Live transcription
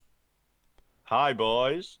Hi,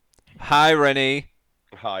 boys. Hi, Rennie.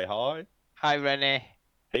 Hi, hi. Hi, Rennie.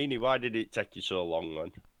 Heaney, why did it take you so long, then?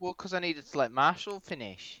 Well, because I needed to let Marshall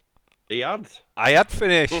finish. He had. I had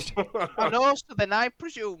finished. I know, so then I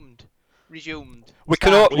resumed. We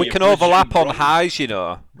Well, you can overlap presumed on wrong. highs, you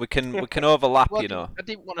know. We can overlap, Well, you know. I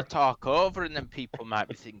didn't want to talk over, and then people might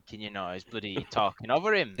be thinking, he's bloody talking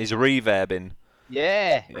over him. He's reverbing.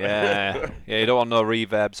 Yeah, Yeah, you don't want no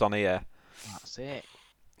reverbs on here. that's it.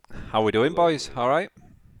 How we doing, boys? All right.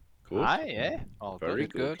 Good. Aye, yeah, all Very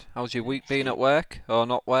good. Good. How's your week been at work, or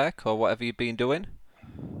not work, or whatever you've been doing?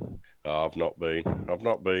 Oh, I've not been.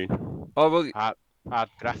 Oh well, Hard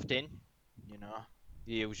grafting,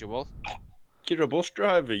 the usual. You're a bus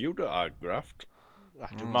driver. You don't hard graft.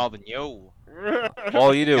 I do more than you.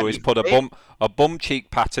 all you do is put a bum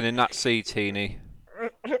cheek pattern in that seat, Heaney.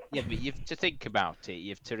 Yeah, but you've to think about it.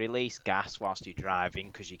 You've to release gas whilst you're driving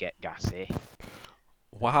because you get gassy.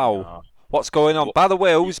 Wow. What's going on? By the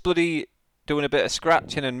way, who's bloody doing a bit of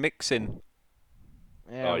scratching and mixing?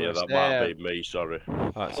 Oh, yeah, that might be me. Sorry.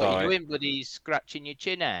 That's What all are you right. doing, bloody scratching your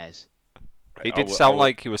chin hairs? It did sound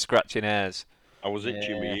like you were scratching hairs. I was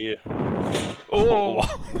itching my ear. Oh.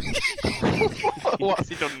 What's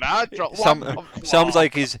he done now? Drop Sounds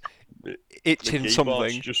like he's The itching keyboard's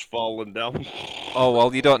something. just fallen down. Oh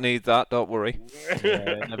well, you don't need that. Don't worry.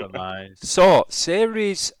 Yeah, never mind. So,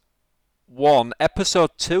 series 1,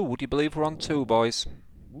 episode 2. Would you believe we're on 2, boys?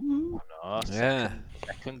 No, Yeah.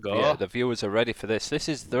 second go. Yeah, the viewers are ready for this.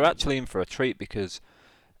 They're actually in for a treat because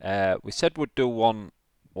we said we'd do one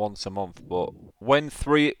once a month, but when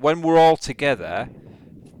we're all together,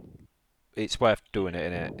 it's worth doing it,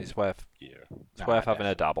 innit? It's worth having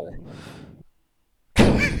a dabble.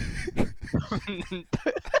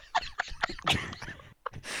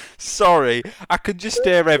 Sorry, I can just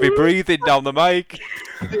hear heavy breathing down the mic.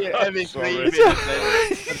 Heavy Sorry. breathing, and then I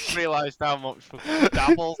just realised how much fucking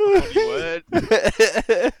dabble's the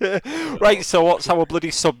funny word. Right, so what's our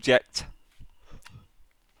bloody subject?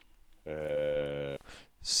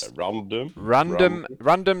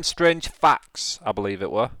 Random strange facts, I believe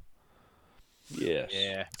it were. Yes.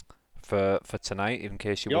 Yeah. For tonight, in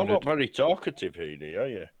case you You're wondered. not very talkative, Heaney, are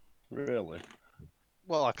you? Really?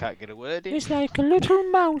 Well, I can't get a word in. It's like a little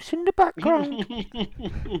mouse in the background.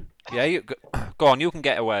 Yeah, you go on. You can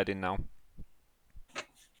get a word in now.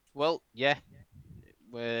 Well, yeah.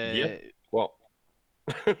 Yeah. What?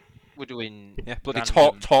 We're doing Yeah, bloody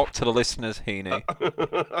random, talk to the listeners, Heaney.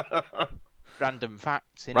 random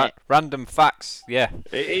facts, innit? Random facts. Yeah.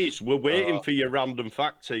 It is. We're waiting for your random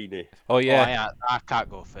facts, Heaney. Oh yeah. I can't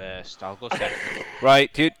go first. I'll go second.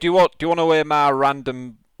 Right. Do you want to hear my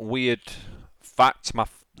random weird facts?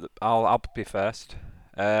 I'll be first.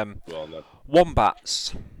 Go on, then.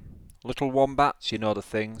 Wombats, little wombats. You know the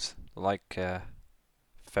things like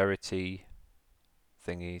ferrety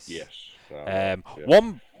thingies. Yes. Yeah.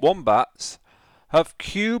 Wombats have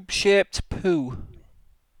cube-shaped poo.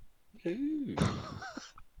 Ooh.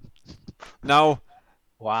 Now,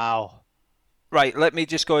 Wow. right, let me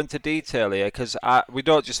just go into detail here, because we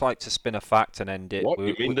don't just like to spin a fact and end it. What?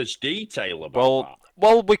 You mean there's detail about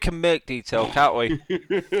well, we can make detail, can't we?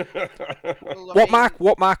 that?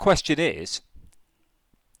 What my question is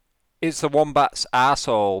the wombat's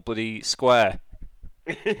arsehole bloody square?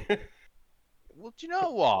 Well, do you know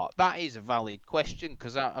what? That is a valid question,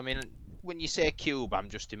 because, I mean, when you say cube, I'm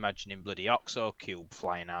just imagining bloody Oxo cube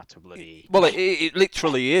flying out of bloody... Well, it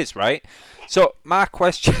literally is, right? So, my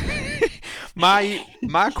question...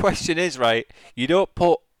 my question is, right, you don't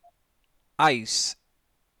put ice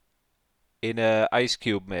in a ice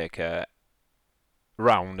cube maker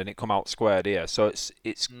round and it come out squared here. So it's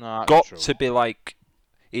No, got true. to be like...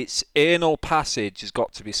 Its anal passage has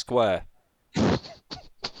got to be square.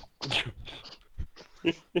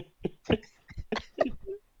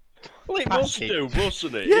 Well, it must do,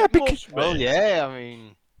 mustn't it? Yeah, it must be. Well, yeah, I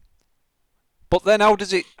mean... But then how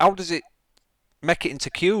does it make it into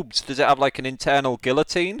cubes? Does it have like an internal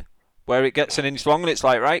guillotine where it gets an inch long and it's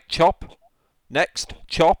like, right, chop, next,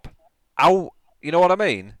 chop, out? You know what I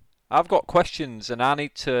mean? I've got questions and I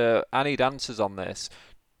need answers on this.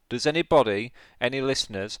 Does anybody, any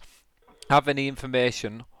listeners, have any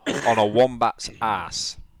information on a wombat's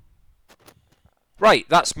ass? Right,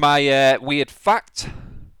 that's my weird fact.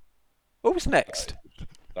 Who's next?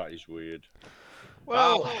 That is weird.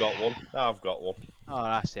 Well... I've got one. Oh,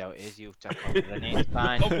 I see how it is. You take over, Rennie. It's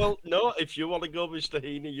fine. Oh, well, no, if you want to go, Mr.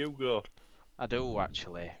 Heaney, you go. I do,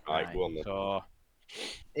 actually. Right, go on then. So,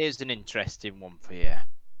 here's an interesting one for you.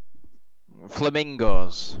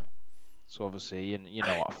 Flamingos. So, obviously, you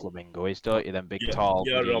know what a flamingo is, don't you? Them big, tall...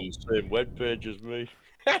 You're bloody- on the same webpage as me.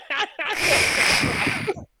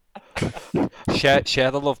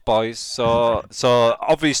 share the love, boys. So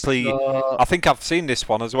obviously, So, I think I've seen this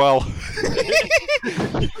one as well.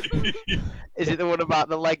 is it the one about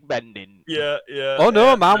the leg bending? Yeah. Oh no,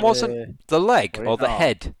 yeah. man, wasn't the leg Were or it the not?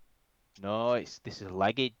 head? No, this is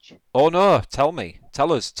leggage. Oh no, tell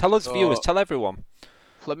us, viewers, So, tell everyone.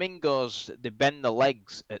 flamingos, they bend the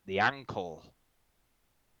legs at the ankle.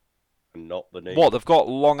 And not the knee. What, they've got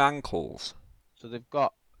long ankles? So they've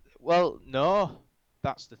got, well, no,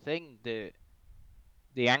 that's the thing.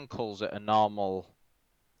 The ankle's at a normal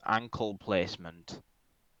ankle placement.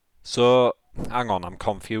 So, hang on, I'm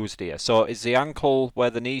confused here. So, is the ankle where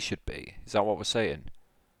the knee should be? Is that what we're saying?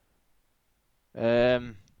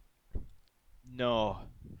 No.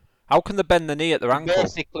 How can they bend the knee at their They're ankle?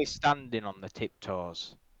 basically standing on the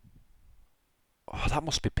tiptoes. Oh, that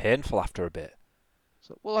must be painful after a bit.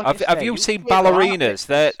 So, well, like I Have say, you used seen to it, though, aren't ballerinas?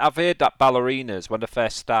 they? I've heard that ballerinas, when they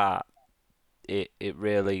first start, it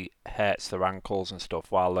really hurts their ankles and stuff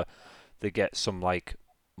while they get some like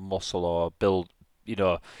muscle or build,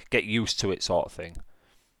 get used to it sort of thing.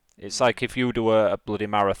 It's like if you do a bloody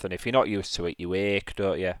marathon, if you're not used to it, you ache,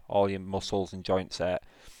 don't you? All your muscles and joints hurt.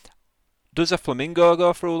 Does a flamingo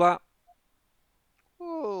go through that?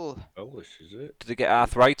 Oh, Oh, this is it. Do they get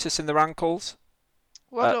arthritis in their ankles?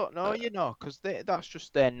 well, I don't know, because that's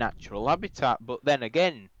just their natural habitat. But then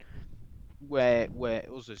again, where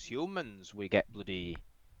us as humans, we get bloody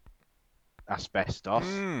asbestos.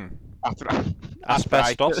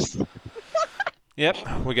 Asbestos.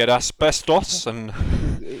 Yep, we get asbestos and.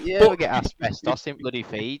 Yeah, we get asbestos in bloody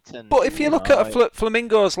feet. But if you look at a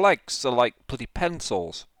flamingo's legs, they're like bloody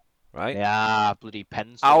pencils, right? Yeah, bloody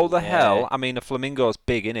pencils. How the yeah. hell? I mean, a flamingo's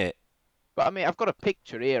big, innit? But I mean, I've got a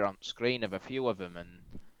picture here on screen of a few of them, and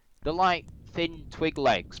they're like thin twig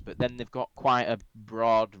legs, but then they've got quite a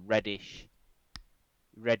broad reddish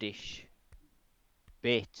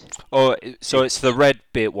bit. Oh, so it's the red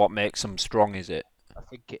bit what makes them strong, is it? I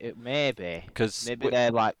think it may be. 'Cause Maybe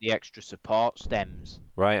they're like the extra support stems.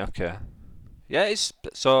 right, okay. Yeah, it's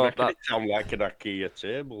so Making that it sound like an IKEA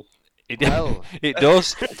table. it, Well. it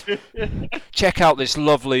does. Check out this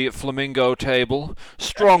lovely flamingo table.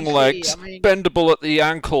 Strong You see, legs, I mean- bendable at the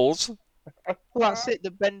ankles. Well, that's it.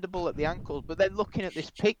 They're bendable at the ankles, but then looking at this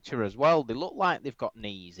picture as well, they look like they've got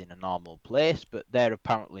knees in a normal place, but they're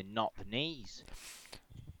apparently not the knees.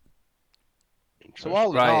 So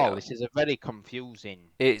all in Right. all, this is a very confusing.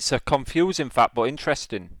 It's a confusing fact, but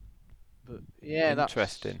interesting. But yeah,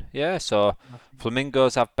 Interesting. Yeah, so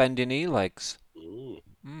flamingos have bendy knee legs.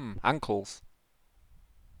 Ankles.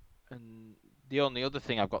 And the only other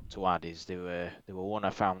thing I've got to add is there were one I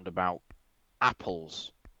found about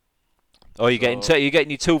apples. Oh, you're getting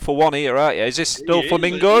your 2 for 1 here, aren't you? Is this still Yeah,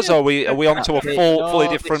 flamingos, yeah. or are we onto a fully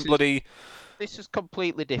No, different this is- bloody? This is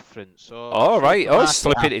completely different. So. Oh right. Oh, it's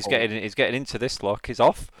supermarket slipping. apple. It's getting into this look. He's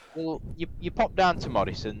off. Well, you pop down to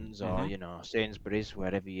Morrison's or Mhm. Sainsbury's,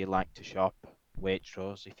 wherever you like to shop.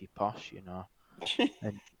 Waitrose if you're posh,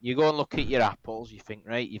 and you go and look at your apples. You think,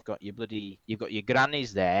 right, you've got your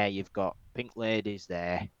grannies there, you've got pink ladies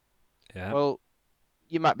there. Yeah. Well,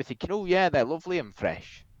 you might be thinking, oh yeah, they're lovely and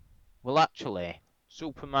fresh. Well, actually,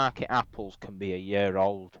 supermarket apples can be a year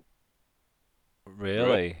old.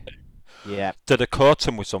 Really? Yeah. Do they coat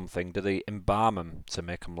them with something? Do they embalm them to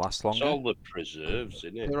make them last It's longer? all the preserves,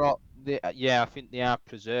 isn't it? Yeah, I think they are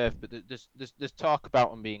preserved, but there's talk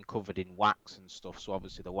about them being covered in wax and stuff. So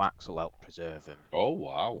obviously the wax will help preserve them. Oh,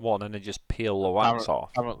 wow. What? And they just peel the wax off?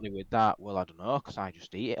 Apparently with that, well, I don't know, because I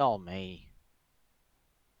just eat it all, me.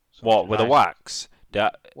 What with a wax?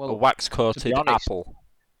 A Well, wax to coated be honest, apple?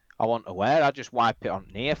 I want to wear. I just wipe it on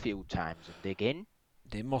knee a few times and dig in.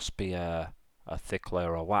 There must be a thick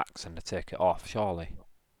layer of wax, and they take it off, surely.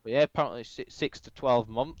 But yeah, apparently 6 to 12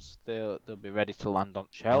 months they'll be ready to land on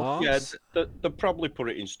shelf. Oh, Yeah, they'll probably put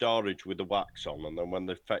it in storage with the wax on, and then when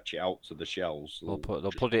they fetch it out to the shelves, they'll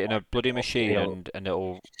just put it in a wipe bloody off. machine, Yeah. and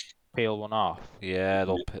it'll Peel one off. yeah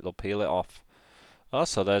they'll peel it off. Oh,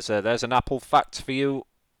 so there's an apple fact for you,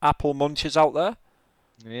 apple munchers out there.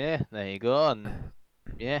 Yeah, there you go. And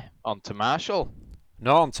yeah, on to Marshall.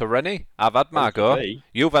 No, on to Rennie. I've had my On to go. me.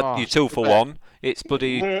 You've had Oh, your 2 for super. 1. It's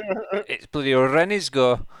bloody Rennie's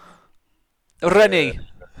go. Rennie.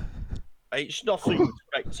 It's nothing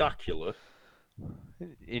spectacular.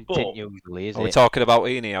 Intent But- usually, is Are we it? talking about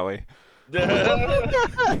Heaney, are we?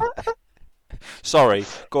 Sorry.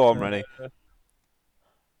 Go on, Rennie.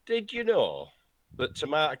 Did you know that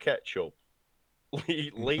tomato ketchup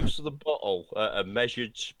leaves the bottle at a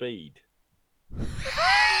measured speed?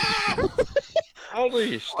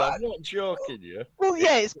 Honest, I'm not joking you. Well,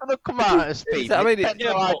 yeah, it's gonna come out at speed. I mean, Depends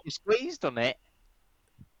yeah, how hard but- you squeezed on it.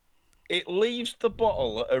 It leaves the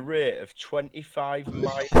bottle at a rate of 25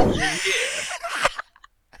 miles a year.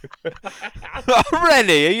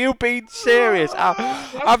 Rennie, are you being serious?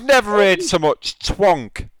 I've never heard so much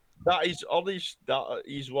twonk. That is honest. That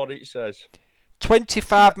is what it says.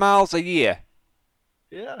 25 miles a year.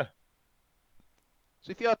 Yeah.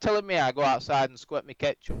 So if you're telling me I go outside and squirt my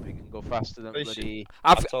ketchup, it can go faster than Listen, bloody.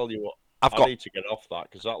 I'll tell you what. I've I got need to get off that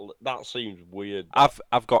because that seems weird.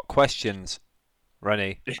 I've got questions,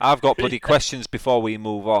 Rennie. I've got bloody questions before we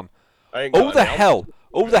move on. I ain't got Who the any hell?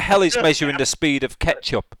 Who the hell is measuring the speed of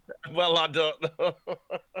ketchup? Well, I don't know.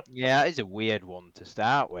 Yeah, that is a weird one to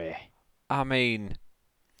start with. I mean,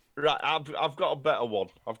 Right, I've got a better one.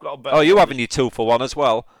 I've got a better. oh, you one. having your 2-for-1 as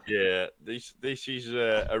well? Yeah, this is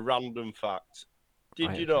a random fact. Did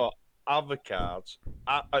Right, you okay. know avocados?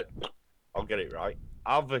 I'll get it right.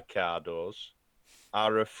 Avocados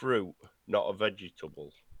are a fruit, not a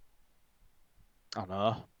vegetable. I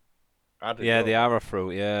know. I didn't Yeah, know they that. are a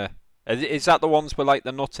fruit. Yeah, is that the ones with like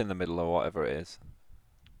the nut in the middle or whatever it is?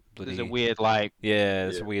 There's a weird like. Yeah,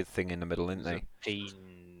 there's Yeah. a weird thing in the middle, isn't There's they?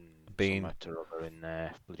 a Bean. something or other in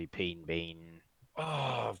there. Bloody bean.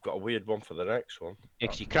 Oh, I've got a weird one for the next one.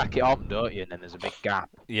 Because you crack it on, don't you? And then there's a big gap.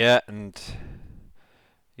 Yeah, and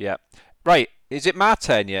yeah, right. Is it my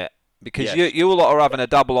turn yet? Because Yes. you lot are having a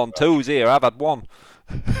double on twos here. I've had one.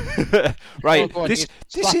 Right. Oh, go on, this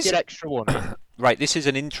you slap is your extra one in. right. This is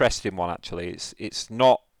an interesting one actually. It's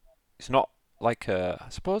not like I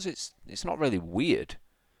suppose it's not really weird,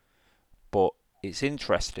 but it's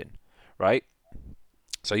interesting, right?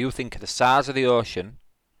 So you think of the size of the ocean,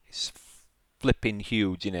 it's flipping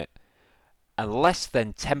huge, isn't it? And less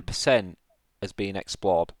than 10% has been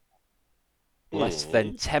explored. Less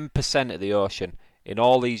than 10% of the ocean in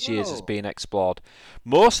all these years has Whoa. been explored.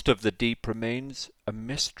 Most of the deep remains a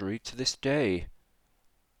mystery to this day.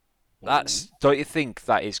 Don't you think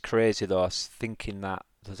that is crazy though? Thinking that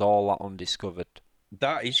there's all that undiscovered.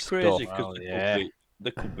 That is stuff. crazy because Well, yeah.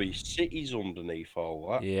 there could be cities underneath all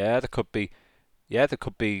that. Yeah, there could be. Yeah, there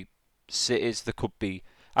could be cities. There could be.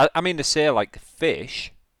 I mean, they say like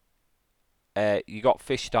fish. You got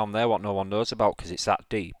fish down there what no one knows about because it's that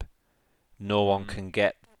deep. No one can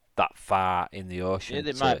get that far in the ocean. Yeah,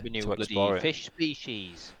 there to, might be new to explore bloody it. fish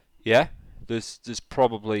species. Yeah, there's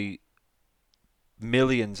probably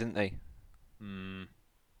millions, isn't they?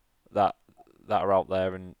 That are out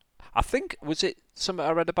there, and I think was it something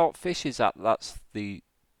I read about fish is that's the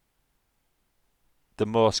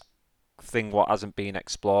most thing what hasn't been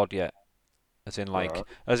explored yet. As in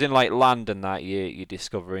like land and that you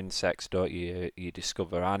discover insects, don't you? You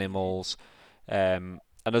discover animals, and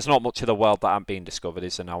there's not much of the world that aren't being discovered,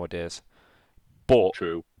 is there nowadays? But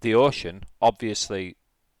True. the ocean, obviously,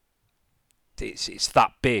 it's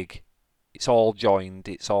that big. It's all joined.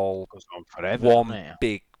 It's all Goes on forever. one doesn't it?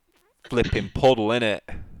 big flipping puddle, innit?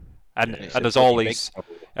 And It's and a there's all pretty big these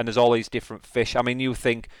puddle. and there's all these different fish. I mean, you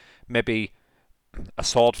think maybe a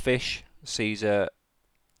swordfish sees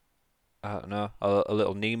I don't know, a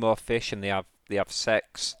little Nemo fish, and they have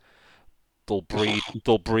sex. They'll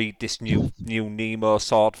breed this new Nemo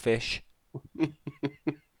swordfish.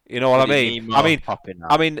 You know what I Bloody mean? Nemo popping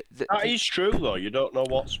out. I mean, That is true though. You don't know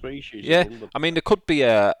what species. yeah. Is under I mean, there could be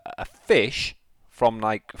a fish from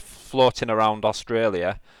like floating around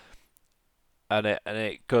Australia, and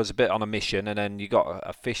it goes a bit on a mission, and then you got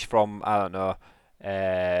a fish from I don't know,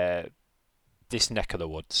 this neck of the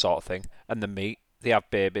woods sort of thing, and they meet. They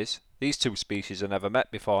have babies. These two species are never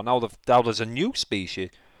met before. Now there's a new species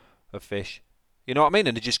of fish. You know what I mean?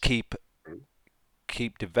 And they just keep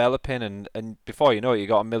developing, and before you know it, you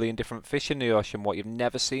got a million different fish in the ocean what you've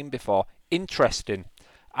never seen before. Interesting.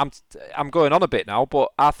 I'm going on a bit now,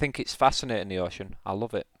 but I think it's fascinating, the ocean. I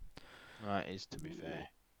love it. That is, to be fair.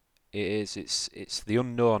 It is. It's the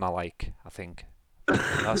unknown I like. I think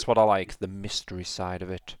that's what I like. The mystery side of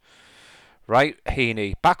it. Right,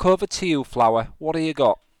 Heaney. Back over to you, Flower. What do you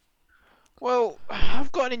got? Well,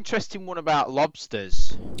 I've got an interesting one about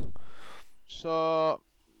lobsters. So,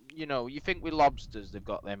 you think with lobsters, they've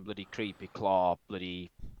got them bloody creepy claw, bloody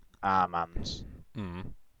arm hands.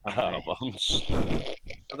 Armbands.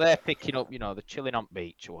 So they're picking up, they're chilling on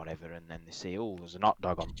beach or whatever, and then they see, oh, there's an hot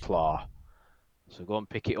dog on claw. So go and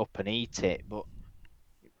pick it up and eat it. But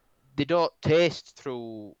they don't taste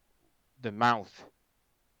through the mouth.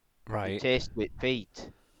 They Right. taste with feet.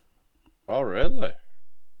 Oh really?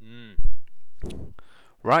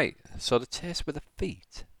 Right. So the taste with the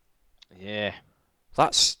feet. Yeah.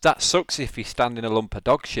 That sucks if you stand in a lump of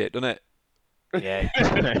dog shit, doesn't it? Yeah.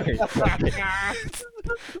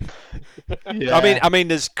 I mean,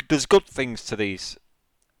 there's good things to these,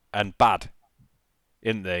 and bad,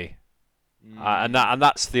 isn't they? And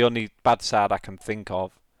that's the only bad side I can think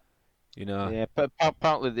of. You know. Yeah, but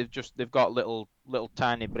apparently they've got little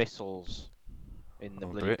tiny bristles in the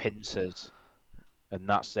bloody pincers, and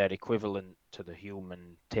that's their equivalent to the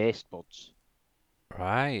human taste buds.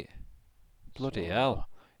 Right. Bloody hell.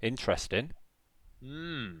 Interesting.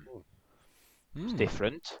 It's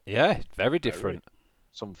different. Yeah, very different.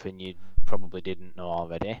 Something you probably didn't know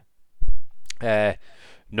already.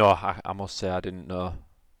 No, I must say I didn't know.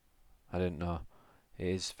 It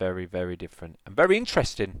is very, very different and very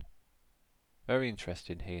interesting. Very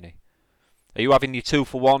interesting, Heaney. Are you having your 2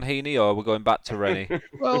 for 1, Heaney, or are we going back to Rennie?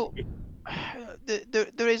 Well,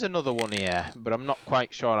 there is another one here, but I'm not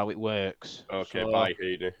quite sure how it works. Okay, So, bye,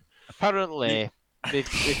 Heaney. apparently,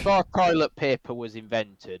 before toilet paper was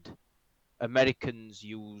invented, Americans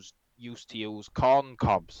used to use corn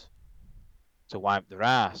cobs to wipe their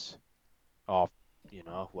ass, or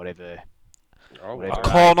whatever. Oh, whatever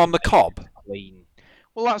corn on item the they cob? used to clean.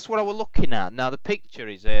 Well, that's what I was looking at. Now the picture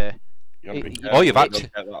is you've actually.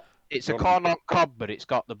 It's a corn on cob, but it's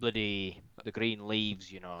got the green leaves,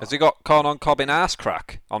 Has he got corn on cob in arse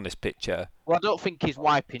crack on this picture? Well, I don't think he's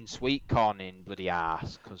wiping sweet corn in bloody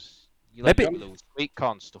arse, because you Maybe- let lose sweet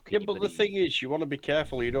corn stuck in Yeah, your but the bloody... thing is, you want to be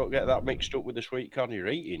careful you don't get that mixed up with the sweet corn you're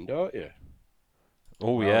eating, don't you?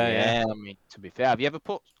 Oh, Well, yeah. I mean, to be fair, have you ever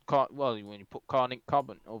put corn... Well, when you put corn in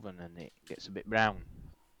cob and oven and it gets a bit brown.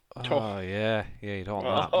 Oh, yeah. Yeah, you don't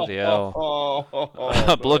want that. Bloody hell.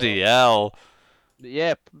 Oh, Bloody hell. But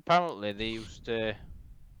yeah, apparently they used to...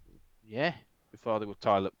 Yeah, before they were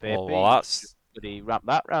toilet paper, Well, you that's... just bloody wrap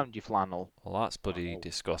that round your flannel. Well, that's bloody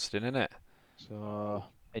disgusting, isn't it? So,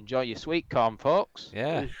 enjoy your sweet corn, folks.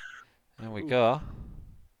 Yeah. There we go.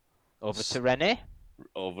 Over to Rennie.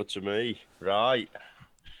 Over to me. Right.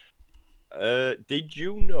 Did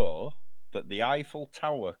you know that the Eiffel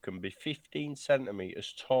Tower can be 15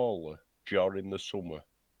 centimetres taller during the summer?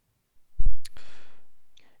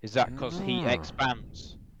 Is that because heat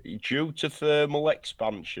expands? Due to thermal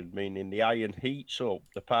expansion, meaning the iron heats up,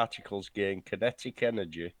 the particles gain kinetic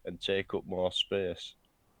energy and take up more space.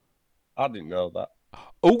 I didn't know that.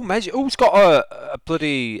 Who's got a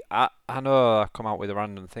bloody... I know I come out with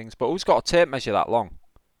random things, but who's got a tape measure that long?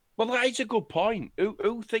 Well, that is a good point.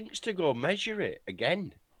 Who thinks to go measure it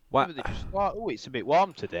again? What? Maybe they just thought, oh, it's a bit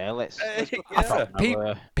warm today. Let's go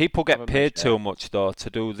yeah. People get have a paid measure. too much, though, to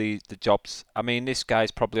do the jobs. I mean, this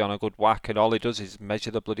guy's probably on a good whack, and all he does is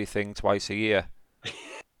measure the bloody thing twice a year.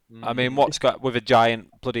 I mean, what's got with a giant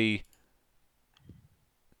bloody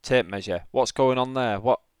tape measure? What's going on there?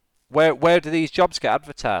 Where do these jobs get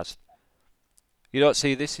advertised? You don't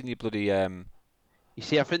see this in your bloody You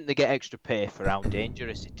see, I think they get extra pay for how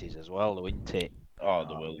dangerous it is as well, though, isn't it? Oh,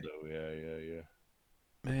 they will do. Yeah.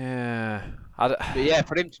 Yeah. But yeah,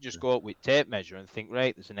 for him to just go up with tape measure and think,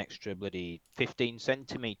 right, there's an extra bloody 15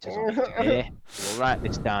 centimetres on it today. We'll write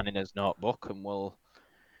this down in his notebook and we'll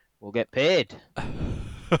get paid.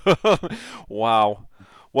 Wow.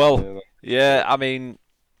 Well, yeah. I mean,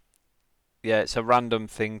 yeah, it's a random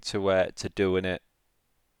thing to do in it.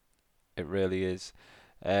 It really is.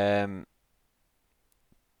 Is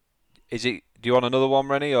it? Do you want another one,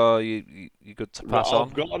 Rennie, or you good to pass on?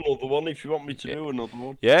 I've got another one if you want me to do another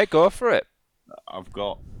one. Yeah, go for it. I've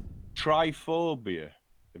got triphobia.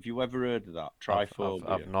 Have you ever heard of that? Triphobia.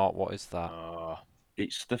 I've not. What is that?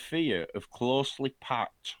 It's the fear of closely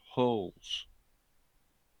packed holes.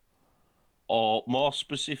 Or more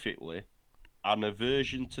specifically, an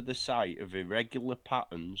aversion to the sight of irregular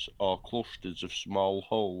patterns or clusters of small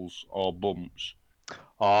holes or bumps.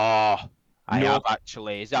 Oh, I have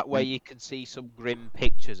actually. Is that where you can see some grim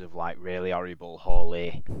pictures of like really horrible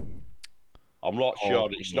holy? I'm not sure.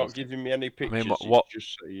 It's not giving me any pictures. what? It's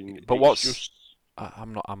just saying. But it's what's? Just,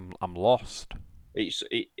 I'm not. I'm lost. it's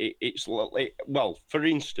well. For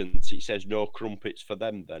instance, it says no crumpets for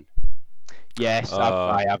them. Then Yes,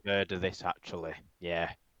 I have heard of this actually. Yeah,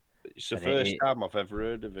 it's the first time I've ever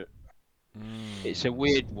heard of it. It's a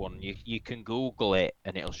weird one. You can Google it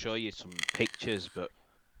and it'll show you some pictures, but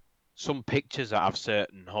some pictures that have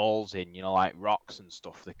certain holes in, like rocks and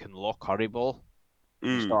stuff, they can look horrible.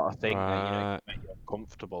 You sort of think that it make you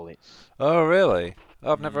uncomfortable. Oh really?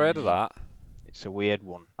 I've never heard of that. It's a weird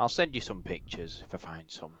one. I'll send you some pictures if I find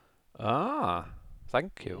some.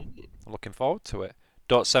 Thank you. I'm looking forward to it.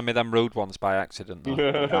 Don't send me them rude ones by accident, though.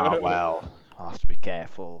 Oh well, I'll have to be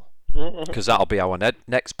careful. Because that'll be our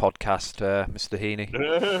next podcast, Mr.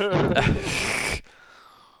 Heaney.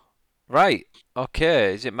 Right.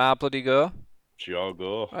 Okay. Is it my bloody go? Sure,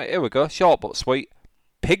 go. Right, here we go. Short but sweet.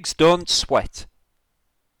 Pigs don't sweat.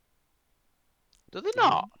 Do they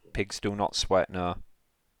not? Pigs do not sweat, no.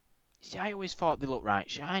 See, I always thought they looked right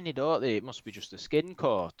shiny, don't they? It must be just a skin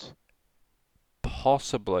coat.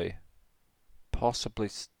 Possibly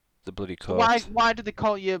the bloody So coat. why do they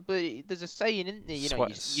call you? But there's a saying, isn't there? You know,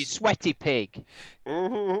 you sweaty pig.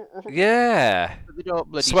 Yeah. But they don't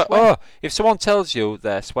bloody Sweat. sweat. Oh, if someone tells you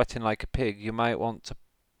they're sweating like a pig, you might want to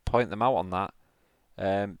point them out on that,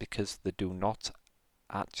 because they do not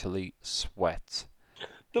actually sweat.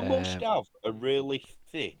 They must have a really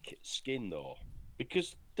thick skin though,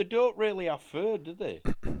 because they don't really have fur, do they?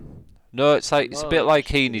 No, it's a bit like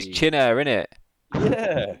Heaney's chin hair, isn't it?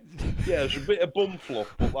 Yeah, yeah. There's a bit of bum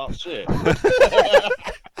fluff, but that's it.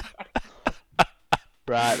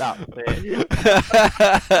 Right, that's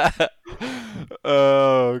it.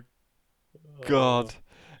 Oh God.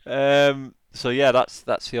 So yeah, that's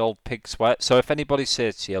the old pig sweat. So if anybody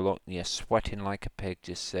says to you, look, you're sweating like a pig,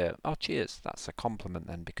 just say, oh, cheers. That's a compliment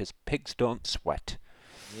then, because pigs don't sweat.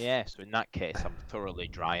 Yeah, so in that case, I'm thoroughly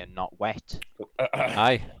dry and not wet.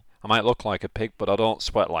 Aye, I might look like a pig, but I don't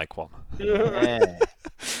sweat like one. Yeah.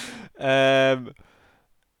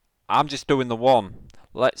 I'm just doing the one.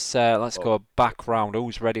 Let's go back round.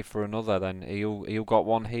 Who's ready for another then? You got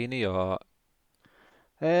one, Heaney, or?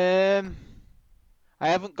 I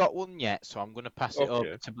haven't got one yet, so I'm going to pass it over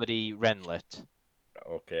Okay. to bloody Renlet.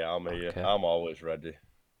 Okay, I'm here. Okay. I'm always ready.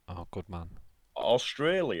 Oh, good man.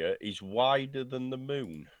 Australia is wider than the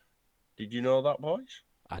moon. Did you know that, boys?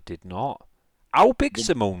 I did not. How big's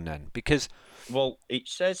the moon then? Because Well, it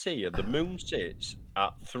says here the moon sits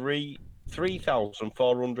at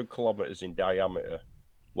 3,400 kilometers in diameter,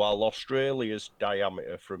 while Australia's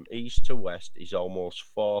diameter from east to west is almost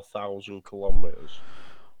 4,000 kilometers.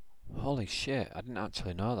 holy shit, I didn't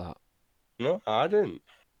actually know that. No, I didn't.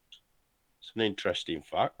 It's an interesting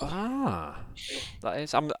fact. Ah, that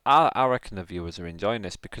is. I reckon the viewers are enjoying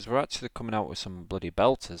this because we're actually coming out with some bloody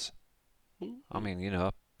belters. I mean, you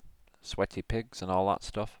know, sweaty pigs and all that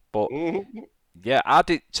stuff. But yeah, I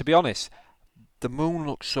did. To be honest, the moon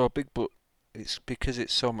looks so big, but it's because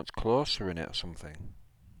it's so much closer in it or something.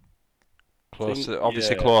 Closer,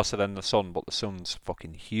 obviously yeah. closer than the sun, but the sun's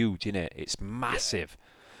fucking huge, innit? It's massive.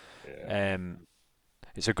 Yeah.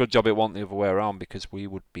 It's a good job it wasn't the other way around because we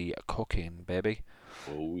would be cooking, baby.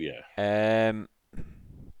 Oh yeah.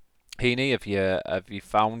 Heaney, have you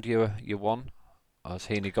found your one? Or has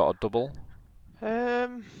Heaney got a double?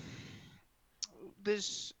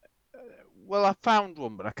 There's, well, I found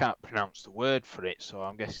one, but I can't pronounce the word for it, so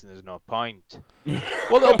I'm guessing there's no point.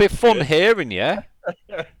 Well, it'll be fun hearing you.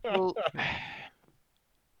 Well,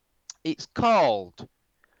 it's called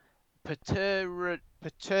Paterno.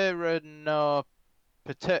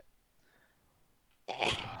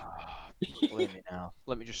 Blame it now.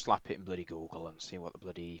 Let me just slap it in bloody Google and see what the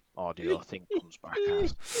bloody audio thing comes back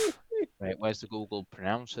as. Right, where's the Google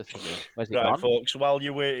pronouncer thing? Where's it Right, gone? folks, while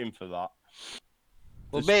you're waiting for that.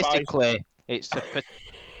 Well, the spice- basically, it's a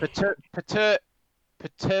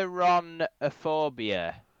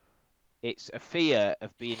pateronophobia. It's a fear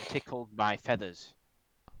of being tickled by feathers.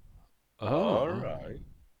 All right.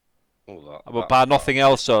 Well, But by nothing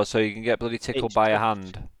else, so you can get bloody tickled It's by a just-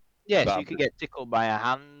 hand. Yes, That'd you could be- get tickled by a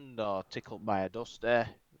hand or tickled by a duster.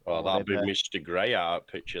 Oh, that'd be whatever. Mr. Grey art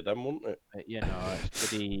picture, then, wouldn't it? You know, it's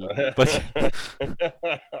pretty. But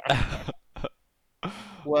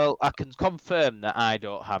Well, I can confirm that I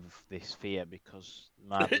don't have this fear because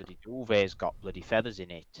my bloody duvet's got bloody feathers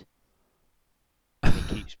in it. And it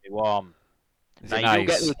keeps me warm. is Now, it you do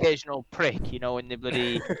get nice? the occasional prick, you know, in the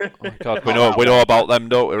bloody. Oh God, we know about them,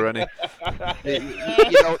 don't we, Rennie?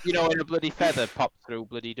 you know, when a bloody feather pops through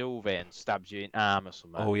bloody duvet and stabs you in the arm or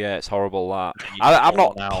something. Oh yeah, it's horrible that. and you I'm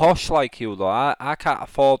not fall out. posh like you though. I can't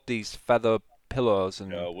afford these feather pillows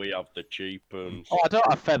and. No, we have the cheap ones. Oh, I don't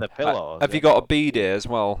have feather pillows. Have you got a bidet as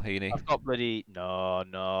well, Heaney? I've got bloody no.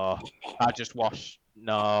 I just wash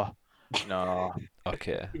no.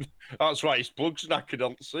 Okay. That's why his plug's knackered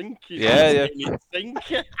on the sink. He's Yeah. Sink.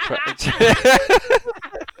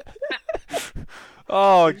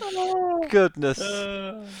 Oh goodness.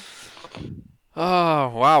 Oh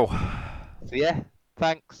wow. So yeah,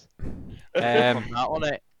 thanks. Um, That on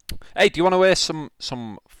it. Hey, do you want to hear some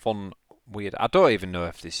fun weird? I don't even know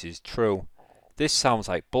if this is true. This sounds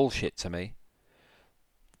like bullshit to me.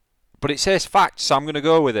 But it says facts, so I'm going to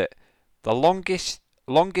go with it. The longest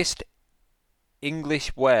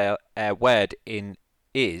English word in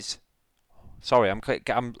is. Sorry,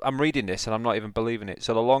 I'm reading this and I'm not even believing it.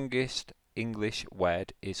 So the longest English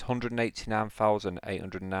word is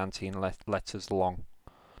 189,819 letters long.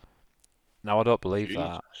 Now I don't believe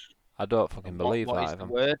that. I don't fucking believe What that. is the Even.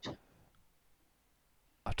 word?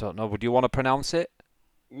 I don't know. Would you want to pronounce it?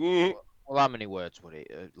 Mm. Well, how many words were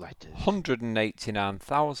it? Letters.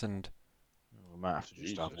 189,000. We might have to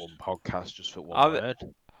just have Jesus. one podcast just for one I- word.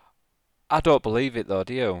 I don't believe it though,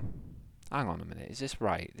 do you? Hang on a minute, is this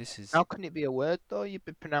right? This is. How can it be a word though? You've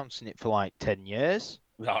been pronouncing it for like 10 years.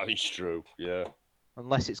 That is true, yeah.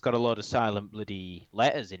 Unless it's got a load of silent bloody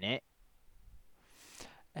letters in it.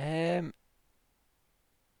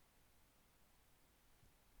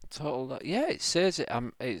 Total. Yeah, it says it.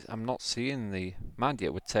 I'm not seeing the. Mind you,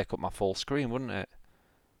 it would take up my full screen, wouldn't it?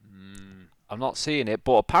 I'm not seeing it,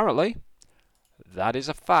 but apparently, that is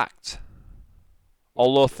a fact.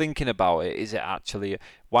 Although thinking about it, is it actually?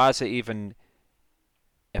 Why is it even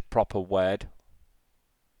a proper word?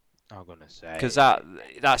 I'm gonna say. Because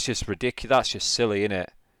that's just ridiculous. That's just silly, isn't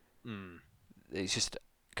it? It's just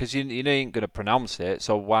because you ain't gonna pronounce it.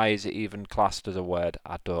 So why is it even classed as a word?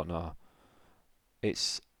 I don't know.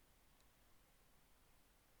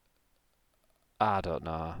 I don't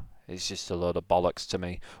know. It's just a load of bollocks to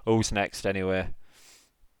me. Who's next anyway?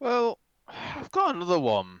 Well, I've got another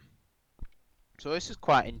one. So this is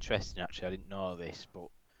quite interesting actually. I didn't know this, but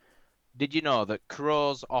did you know that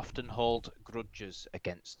crows often hold grudges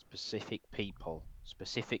against specific people?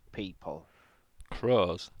 Specific people.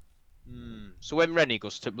 Crows. So when Rennie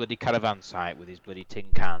goes to bloody caravan site with his bloody tin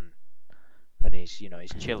can, and he's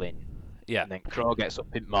chilling, Yeah. and then Crow gets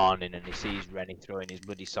up in the morning and he sees Rennie throwing his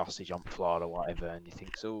bloody sausage on the floor or whatever, and he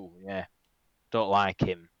thinks, oh yeah, don't like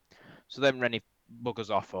him. So then Rennie buggers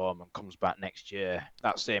off home and comes back next year.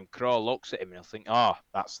 That same Crow looks at him and he'll think, oh,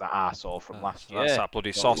 that's that arsehole from last year. That's that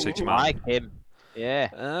bloody sausage Don't man. like him. Yeah.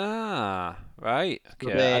 Ah, right. So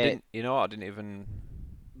Okay. I didn't. You know, I didn't even.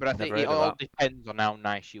 But I think Never it heard of all that. depends on how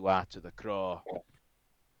nice you are to the Crow.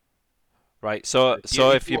 Right. So if you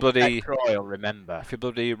look at bloody Crow, you'll remember. if you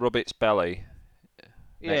bloody rub its belly,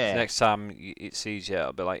 Yeah. next time it sees you,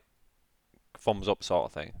 it'll be like thumbs up sort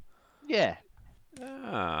of thing. Yeah.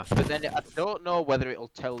 Ah. But then I don't know whether it'll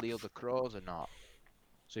tell the other crows or not.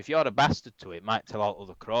 So if you're a bastard to it, it might tell all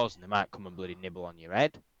other crows and they might come and bloody nibble on your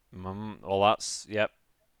head. Well, yep.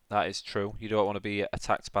 That is true. You don't want to be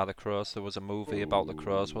attacked by the crows. There was a movie about the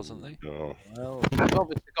crows, wasn't there? No. Well, they've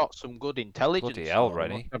obviously got some good intelligence. Bloody hell, so they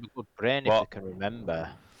Rennie. must have a good brain if What? they can remember.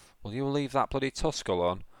 Will you leave that bloody tusk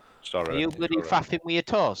alone? Sorry. Are you bloody sorry. faffing with your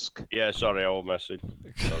tusk? Yeah, sorry, I was messing.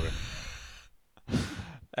 Sorry.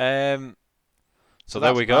 So there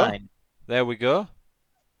that's we go. mine. There we go.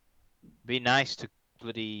 Be nice to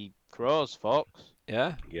bloody crows, folks.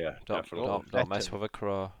 Yeah. Yeah, Don't definitely. don't mess with a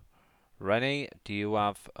crow. Rennie, do you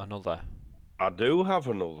have another? I do have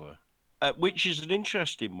another, which is an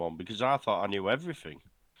interesting one because I thought I knew everything.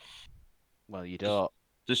 Well, you don't.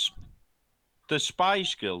 The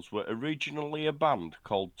Spice Girls were originally a band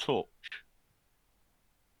called Touch.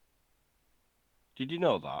 Did you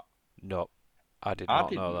know that? No, I did I not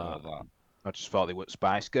didn't know that. I just thought they were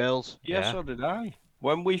Spice Girls. Yeah, Yeah. so did I.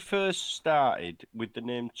 When we first started with the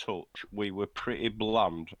name Touch, we were pretty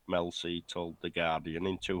bland, Mel C told The Guardian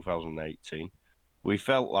in 2018. We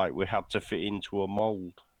felt like we had to fit into a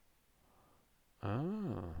mould.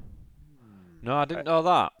 Oh. No, I didn't know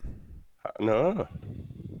that. No.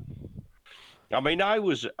 I mean, I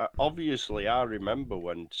was, obviously, I remember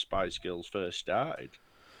when Spice Girls first started.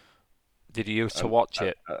 Did you used to watch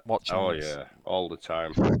it? Oh, yeah, all the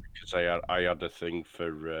time. Because I had a thing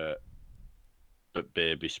for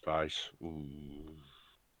Baby Spice. Ooh.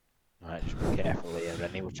 Right, just be careful here,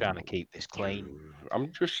 Rennie. We're trying to keep this clean.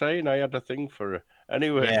 I'm just saying I had a thing for her.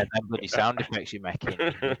 Anyway. Yeah, them bloody sound effects you're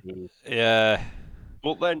making. Yeah.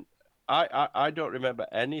 But then, I don't remember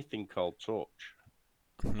anything called Touch.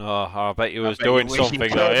 No, I bet you was bet you doing wish you something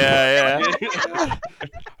could. though. Yeah, yeah. I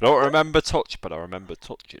don't remember touch, but I remember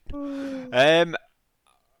touching.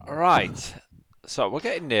 Right. So we're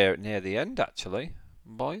getting near the end actually,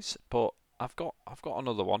 boys. But I've got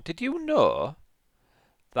another one. Did you know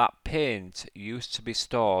that paint used to be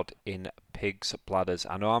stored in pigs' bladders?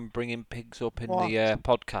 I know I'm bringing pigs up in the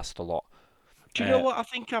podcast a lot. Do you know what? I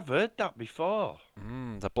think I've heard that before.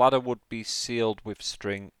 The bladder would be sealed with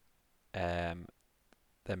string,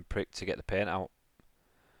 then pricked to get the paint out.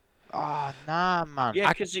 Oh, nah, man.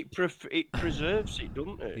 Yeah, because it preserves it,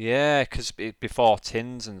 doesn't it? Yeah, because before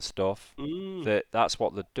tins and stuff, Mm. that's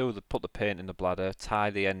what they do. They put the paint in the bladder, tie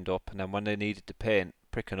the end up, and then when they needed to paint,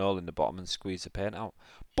 prick an hole in the bottom and squeeze the paint out.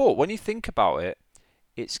 But when you think about it,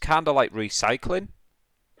 it's kind of like recycling.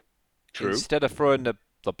 True. Instead of throwing the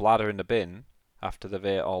bladder in the bin after they've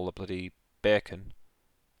ate all the bloody bacon,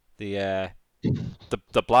 the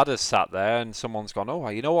bladder's sat there and someone's gone, oh,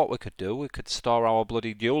 you know what we could do? We could store our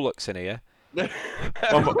bloody Dulux in here.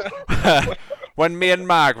 When me and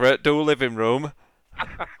Margaret do living room,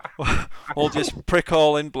 We'll just prick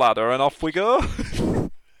hole in bladder and off we go.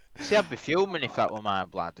 See, I'd be fuming if that were my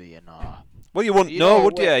bladder, you know. Well, you wouldn't You know, know,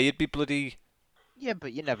 would you? You'd be bloody. Yeah,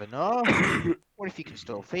 but you never know. What if you can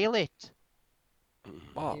still feel it?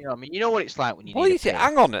 What? You know, I mean, you know what it's like when you What need do a you think? piss.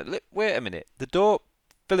 Hang on, wait a minute. They don't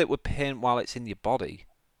fill it with paint while it's in your body.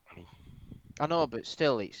 I know, but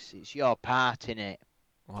still, it's your part in it.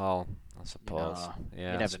 Well, I You suppose. know, Yeah, you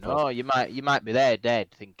I never suppose. know. You might be there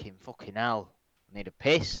dead, thinking, "Fucking hell, I need a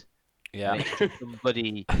piss." Yeah. And it's just some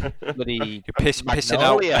bloody You're pissing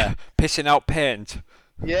magnolia. out, pissing out paint.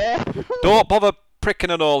 Yeah. Don't bother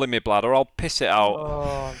pricking an hole in my bladder. I'll piss it out.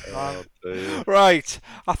 Oh, man. Dear. Right.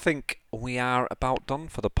 I think we are about done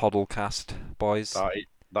for the Poddlecast, boys.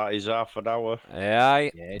 That is half an hour.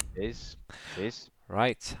 Aye. Yeah, it is. It is.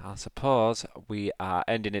 Right. I suppose we are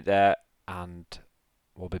ending it there, and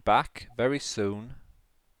we'll be back very soon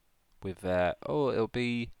with it'll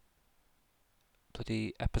be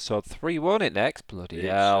bloody episode 3, won't it? Next, bloody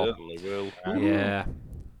It hell. certainly will. Yeah.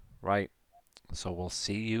 Right. So we'll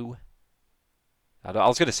see you. I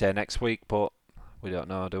was going to say next week, but we don't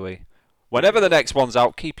know, do we? Whenever the next one's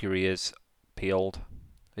out, keep your ears peeled.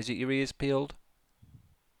 Is it your ears peeled?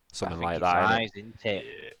 Something I think like it's that, innit? eyes, isn't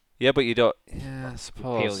it? Yeah, but you don't. Yeah, I You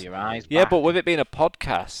suppose. peel your eyes Yeah, back. but with it being a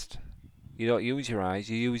podcast, you don't use your eyes,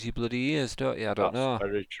 you use your bloody ears, don't you? I don't know. That's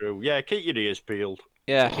very true. Yeah, keep your ears peeled.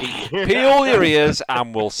 Yeah. Peel your ears,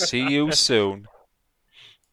 and we'll see you soon.